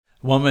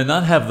One may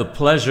not have the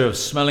pleasure of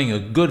smelling a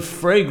good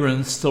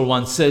fragrance till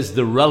one says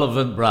the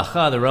relevant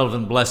bracha, the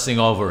relevant blessing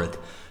over it.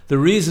 The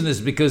reason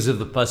is because of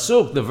the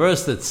pasuk, the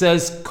verse that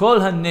says, Kol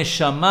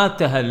ha-neshama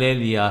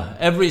tehalel,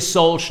 every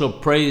soul shall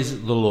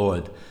praise the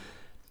Lord.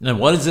 And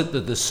what is it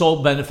that the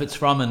soul benefits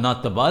from and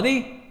not the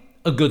body?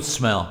 A good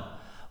smell.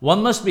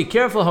 One must be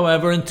careful,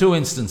 however, in two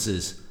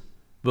instances.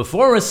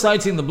 Before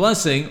reciting the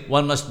blessing,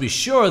 one must be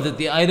sure that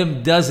the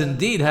item does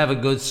indeed have a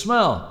good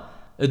smell.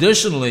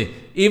 Additionally,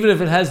 even if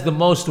it has the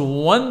most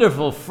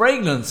wonderful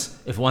fragrance,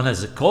 if one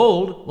has a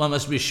cold, one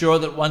must be sure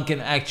that one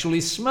can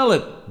actually smell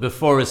it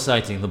before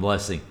reciting the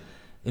blessing.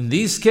 In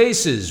these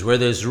cases, where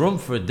there's room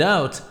for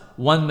doubt,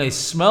 one may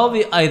smell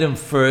the item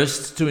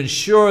first to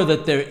ensure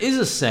that there is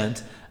a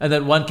scent and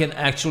that one can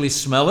actually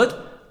smell it,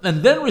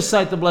 and then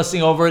recite the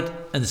blessing over it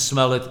and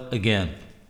smell it again.